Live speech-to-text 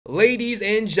Ladies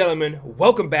and gentlemen,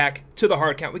 welcome back to the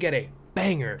Hard Count. We got a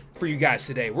banger for you guys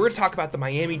today. We're going to talk about the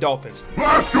Miami Dolphins.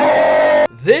 Let's go!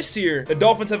 This year, the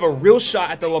Dolphins have a real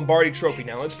shot at the Lombardi trophy.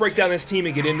 Now, let's break down this team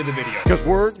and get into the video. Because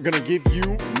we're going to give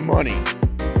you money.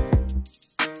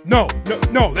 No,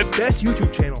 the best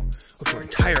YouTube channel of your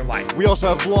entire life. We also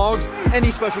have vlogs,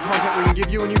 any special content we can give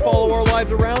you, and you follow our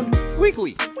lives around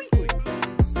weekly.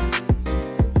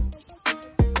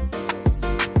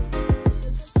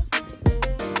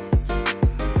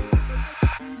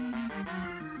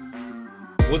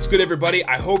 What's good, everybody?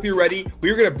 I hope you're ready.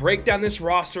 We're going to break down this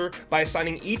roster by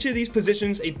assigning each of these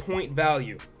positions a point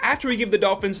value. After we give the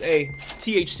Dolphins a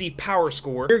THC Power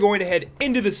Score, we're going to head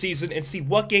into the season and see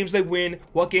what games they win,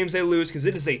 what games they lose, because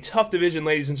it is a tough division,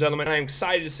 ladies and gentlemen, and I'm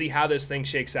excited to see how this thing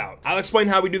shakes out. I'll explain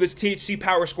how we do this THC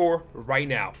Power Score right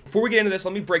now. Before we get into this,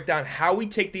 let me break down how we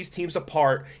take these teams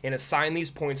apart and assign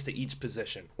these points to each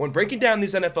position. When breaking down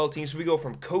these NFL teams, we go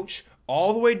from coach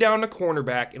all the way down to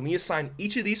cornerback, and we assign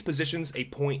each of these positions a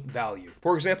point value.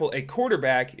 For example, a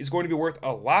quarterback is going to be worth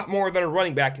a lot more than a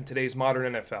running back in today's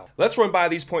modern NFL. Let's run by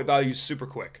these point values super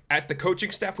quick. At the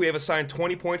coaching staff, we have assigned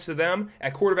 20 points to them.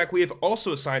 At quarterback, we have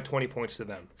also assigned 20 points to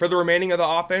them. For the remaining of the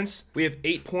offense, we have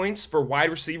 8 points for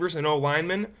wide receivers and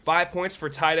O-linemen, 5 points for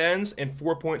tight ends, and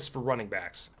 4 points for running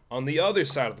backs. On the other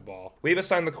side of the ball, we have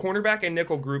assigned the cornerback and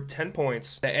nickel group 10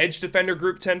 points, the edge defender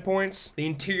group 10 points, the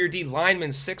interior D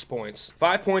linemen 6 points,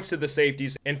 5 points to the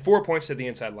safeties, and 4 points to the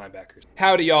inside linebackers.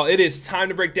 Howdy, y'all. It is time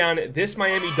to break down this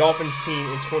Miami Dolphins team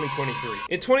in 2023.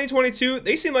 In 2022,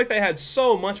 they seemed like they had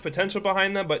so much potential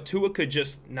behind them, but Tua could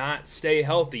just not stay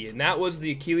healthy, and that was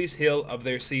the Achilles heel of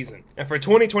their season. And for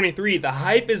 2023, the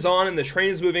hype is on and the train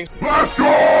is moving. Let's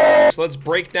go! So let's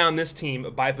break down this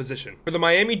team by position. For the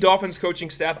Miami Dolphins coaching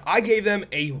staff, I gave them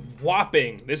a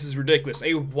whopping, this is ridiculous,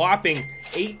 a whopping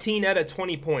 18 out of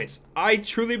 20 points. I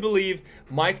truly believe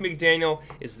Mike McDaniel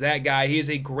is that guy. He is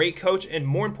a great coach, and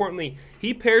more importantly,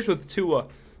 he pairs with Tua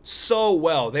so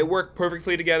well. They work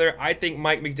perfectly together. I think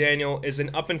Mike McDaniel is an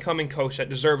up-and-coming coach that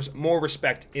deserves more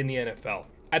respect in the NFL.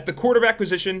 At the quarterback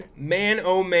position, man,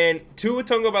 oh man, Tua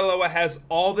Tagovailoa has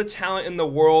all the talent in the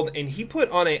world, and he put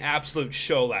on an absolute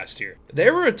show last year.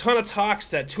 There were a ton of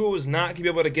talks that Tua was not going to be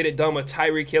able to get it done with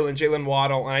Tyreek Hill and Jalen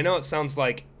Waddle, and I know it sounds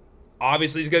like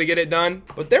obviously he's going to get it done,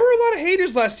 but there were a lot of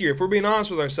haters last year, if we're being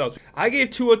honest with ourselves. I gave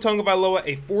Tua Tagovailoa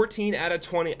a 14 out of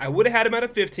 20. I would have had him at a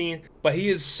 15, but he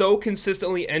is so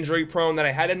consistently injury prone that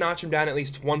I had to notch him down at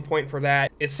least 1 point for that.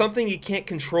 It's something you can't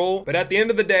control, but at the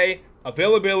end of the day,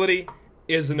 availability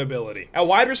is an ability. At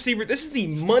wide receiver, this is the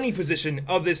money position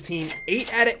of this team.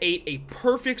 8 out of 8, a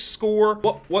perfect score.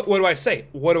 What do I say?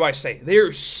 What do I say?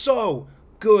 They're so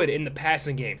good in the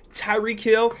passing game. Tyreek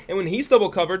Hill, and when he's double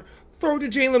covered, throw to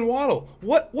Jalen Waddle.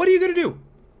 What are you gonna do?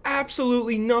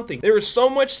 Absolutely nothing. There is so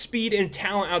much speed and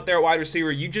talent out there at wide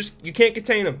receiver. You can't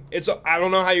contain them. I don't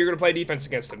know how you're going to play defense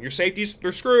against them. Your safeties,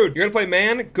 they're screwed. You're going to play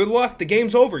man, good luck. The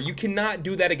game's over. You cannot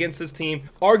do that against this team.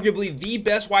 Arguably the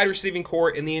best wide receiving core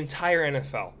in the entire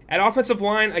NFL. At offensive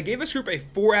line, I gave this group a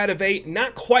 4 out of 8.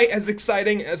 Not quite as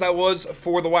exciting as I was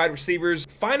for the wide receivers.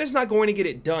 Fine is not going to get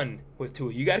it done with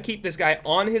Tua. You got to keep this guy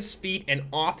on his feet and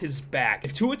off his back.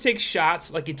 If Tua takes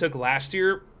shots like he took last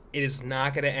year, it is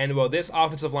not going to end well. This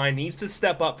offensive line needs to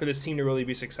step up for this team to really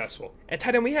be successful. At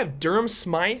tight end, we have Durham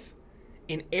Smythe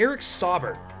and Eric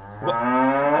Sauber. What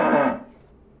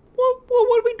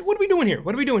are we doing here?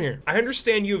 What are we doing here? I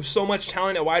understand you have so much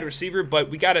talent at wide receiver, but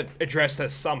we got to address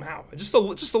this somehow. Just a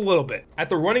little bit. At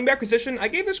the running back position, I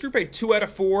gave this group a 2 out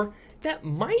of 4. That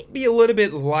might be a little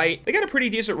bit light. They got a pretty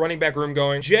decent running back room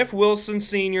going. Jeff Wilson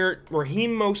Sr., Raheem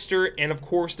Mostert, and of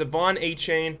course, Devon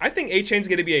Achane. I think Achane's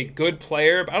going to be a good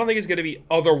player, but I don't think he's going to be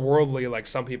otherworldly like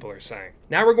some people are saying.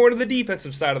 Now we're going to the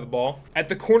defensive side of the ball. At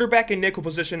the cornerback and nickel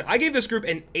position, I gave this group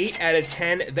an 8 out of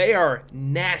 10. They are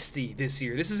nasty this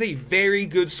year. This is a very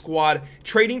good squad.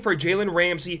 Trading for Jalen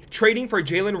Ramsey. Trading for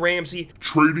Jalen Ramsey.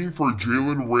 Trading for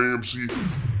Jalen Ramsey.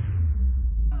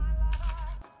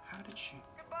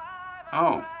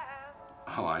 Oh,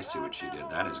 I see what she did.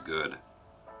 That is good.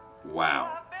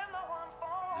 Wow.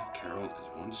 That Carol is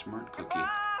one smart cookie.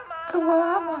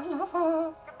 Goodbye, my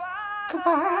lover.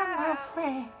 Goodbye, my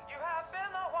friend.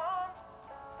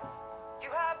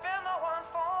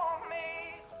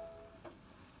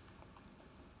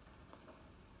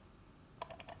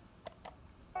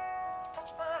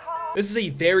 This is a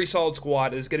very solid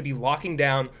squad that is going to be locking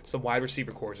down some wide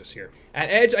receiver cores this year. At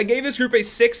edge, I gave this group a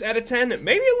 6 out of 10,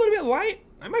 maybe a little bit light.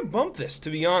 I might bump this, to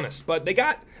be honest. But they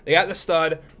got the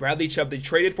stud, Bradley Chubb. They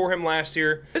traded for him last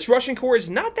year. This rushing core is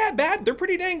not that bad. They're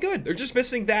pretty dang good. They're just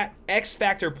missing that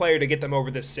X-factor player to get them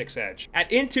over this 6 edge.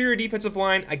 At interior defensive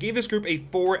line, I gave this group a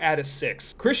 4 out of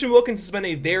 6. Christian Wilkins has been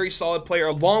a very solid player,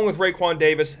 along with Raekwon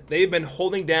Davis. They've been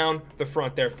holding down the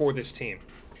front there for this team.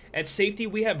 At safety,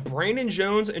 we have Brandon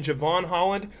Jones and Javon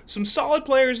Holland. Some solid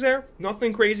players there.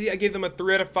 Nothing crazy. I gave them a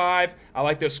 3 out of 5. I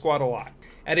like this squad a lot.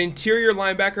 At interior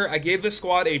linebacker, I gave this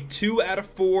squad a 2 out of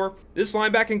 4. This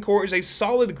linebacking core is a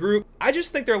solid group. I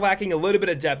just think they're lacking a little bit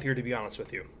of depth here, to be honest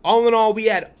with you. All in all, we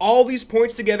add all these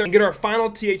points together and get our final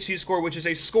THC score, which is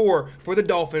a score for the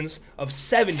Dolphins of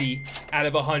 70 out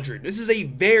of 100. This is a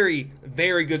very,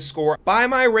 very good score. By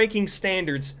my ranking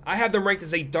standards, I have them ranked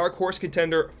as a dark horse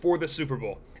contender for the Super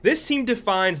Bowl. This team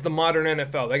defines the modern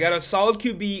NFL. They got a solid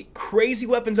QB, crazy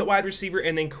weapons at wide receiver,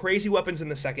 and then crazy weapons in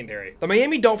the secondary. The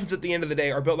Miami Dolphins at the end of the day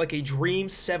are built like a dream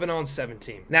 7-on-7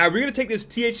 team. Now, we're going to take this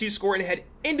THC score and head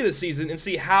into the season and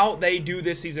see how they do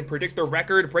this season, predict their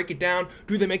record, break it down.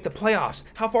 Do they make the playoffs?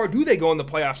 How far do they go in the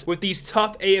playoffs with these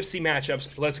tough AFC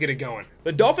matchups? Let's get it going.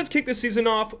 The Dolphins kick this season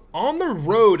off on the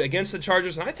road against the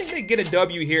Chargers, and I think they get a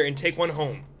W here and take one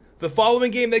home. The following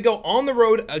game, they go on the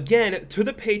road again to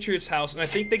the Patriots' house, and I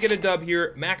think they get a dub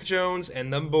here. Mac Jones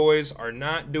and them boys are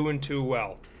not doing too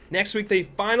well. Next week, they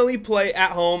finally play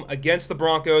at home against the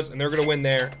Broncos, and they're going to win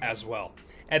there as well.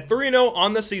 At 3-0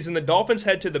 on the season, the Dolphins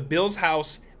head to the Bills'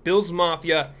 house, Bills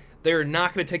Mafia. They're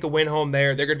not going to take a win home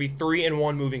there. They're going to be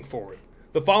 3-1 moving forward.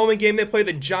 The following game, they play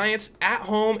the Giants at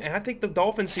home, and I think the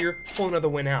Dolphins here pull another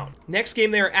win out. Next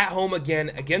game, they are at home again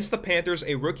against the Panthers,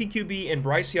 a rookie QB and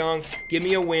Bryce Young. Give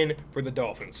me a win for the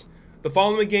Dolphins. The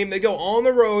following game, they go on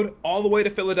the road all the way to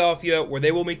Philadelphia, where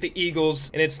they will meet the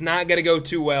Eagles, and it's not going to go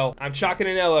too well. I'm chalking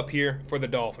an L up here for the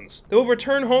Dolphins. They will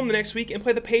return home the next week and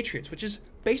play the Patriots, which is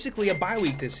basically a bye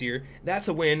week this year. That's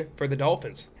a win for the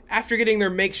Dolphins. After getting their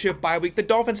makeshift bye week, the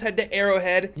Dolphins head to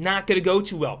Arrowhead. Not going to go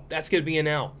too well. That's going to be an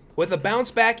L. With a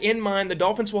bounce back in mind, the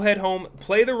Dolphins will head home,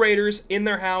 play the Raiders in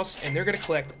their house, and they're going to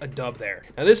collect a dub there.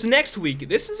 Now, this next week,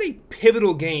 this is a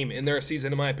pivotal game in their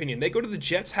season, in my opinion. They go to the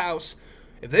Jets' house.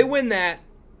 If they win that,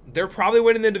 they're probably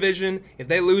winning the division. If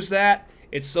they lose that,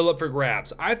 it's still up for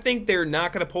grabs. I think they're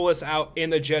not going to pull us out in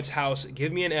the Jets' house.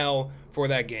 Give me an L for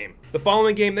that game. The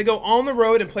following game, they go on the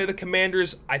road and play the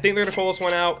Commanders. I think they're going to pull us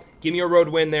one out. Give me a road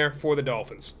win there for the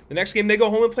Dolphins. The next game, they go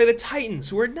home and play the Titans,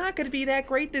 who are not going to be that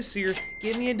great this year.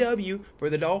 Give me a W for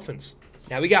the Dolphins.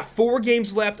 Now, we got 4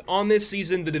 games left on this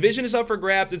season. The division is up for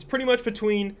grabs. It's pretty much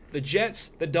between the Jets,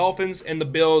 the Dolphins, and the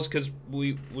Bills, because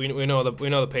we know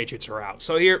the Patriots are out.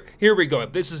 So here we go.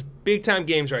 This is big-time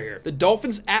games right here. The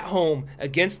Dolphins at home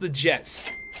against the Jets.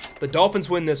 The Dolphins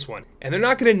win this one. And they're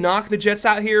not going to knock the Jets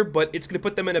out here, but it's going to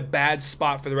put them in a bad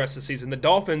spot for the rest of the season. The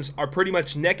Dolphins are pretty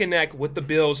much neck and neck with the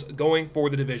Bills going for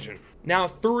the division. Now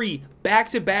 3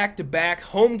 back-to-back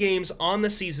home games on the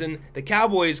season. The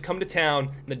Cowboys come to town,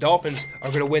 and the Dolphins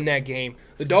are going to win that game.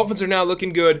 The Dolphins are now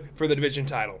looking good for the division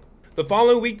title. The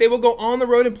following week, they will go on the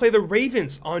road and play the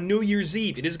Ravens on New Year's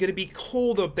Eve. It is going to be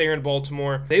cold up there in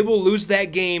Baltimore. They will lose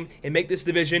that game and make this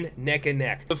division neck and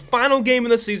neck. The final game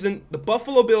of the season, the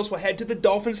Buffalo Bills will head to the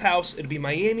Dolphins' house. It'll be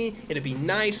Miami. It'll be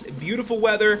nice, beautiful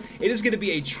weather. It is going to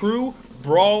be a true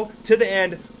brawl to the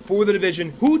end for the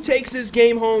division. Who takes this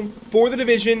game home for the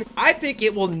division? I think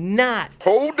it will not.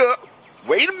 Hold up.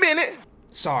 Wait a minute.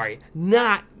 Sorry,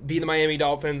 not be the Miami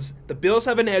Dolphins. The Bills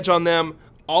have an edge on them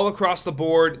all across the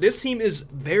board. This team is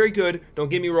very good, don't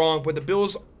get me wrong, but the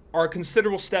Bills are a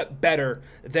considerable step better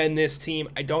than this team.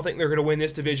 I don't think they're going to win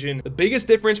this division. The biggest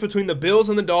difference between the Bills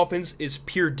and the Dolphins is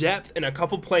pure depth and a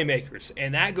couple playmakers,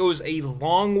 and that goes a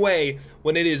long way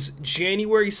when it is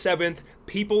January 7th.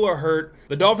 People are hurt.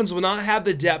 The Dolphins will not have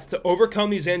the depth to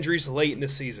overcome these injuries late in the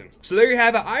season. So there you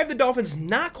have it. I have the Dolphins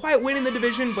not quite winning the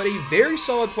division, but a very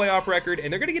solid playoff record,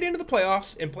 and they're going to get into the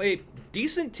playoffs and play a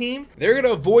decent team. They're going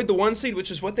to avoid the 1 seed,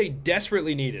 which is what they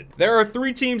desperately needed. There are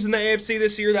 3 teams in the AFC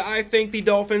this year that I think the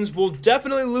Dolphins will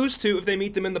definitely lose to if they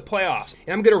meet them in the playoffs,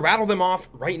 and I'm going to rattle them off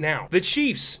right now. The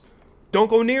Chiefs. Don't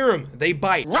go near them. They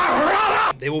bite.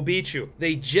 They will beat you.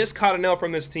 They just caught an L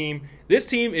from this team. This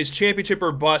team is championship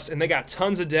or bust, and they got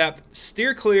tons of depth.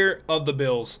 Steer clear of the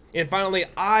Bills. And finally,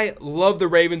 I love the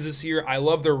Ravens this year. I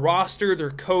love their roster,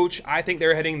 their coach. I think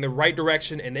they're heading in the right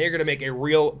direction, and they're going to make a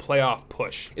real playoff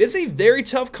push. It is a very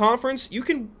tough conference. You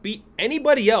can beat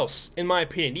anybody else, in my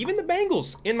opinion. Even the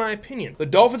Bengals, in my opinion. The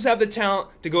Dolphins have the talent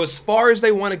to go as far as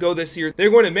they want to go this year.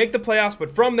 They're going to make the playoffs,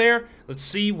 but from there, let's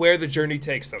see where the journey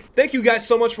takes them. Thank you guys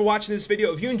so much for watching this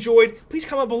video. If you enjoyed, please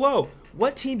comment below.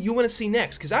 what team you want to see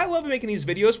next, because I love making these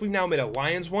videos. We've now made a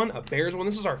Lions one, a Bears one.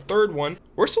 This is our third one.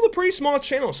 We're still a pretty small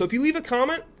channel, so if you leave a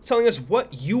comment telling us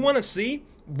what you want to see,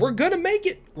 we're gonna make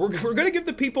it. We're gonna give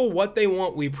the people what they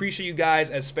want. We appreciate you guys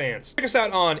as fans. Check us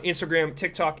out on Instagram,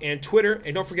 TikTok, and Twitter,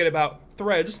 and don't forget about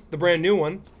Threads, the brand new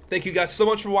one. Thank you guys so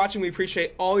much for watching. We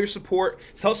appreciate all your support.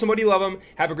 Tell somebody you love them.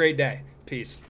 Have a great day. Peace.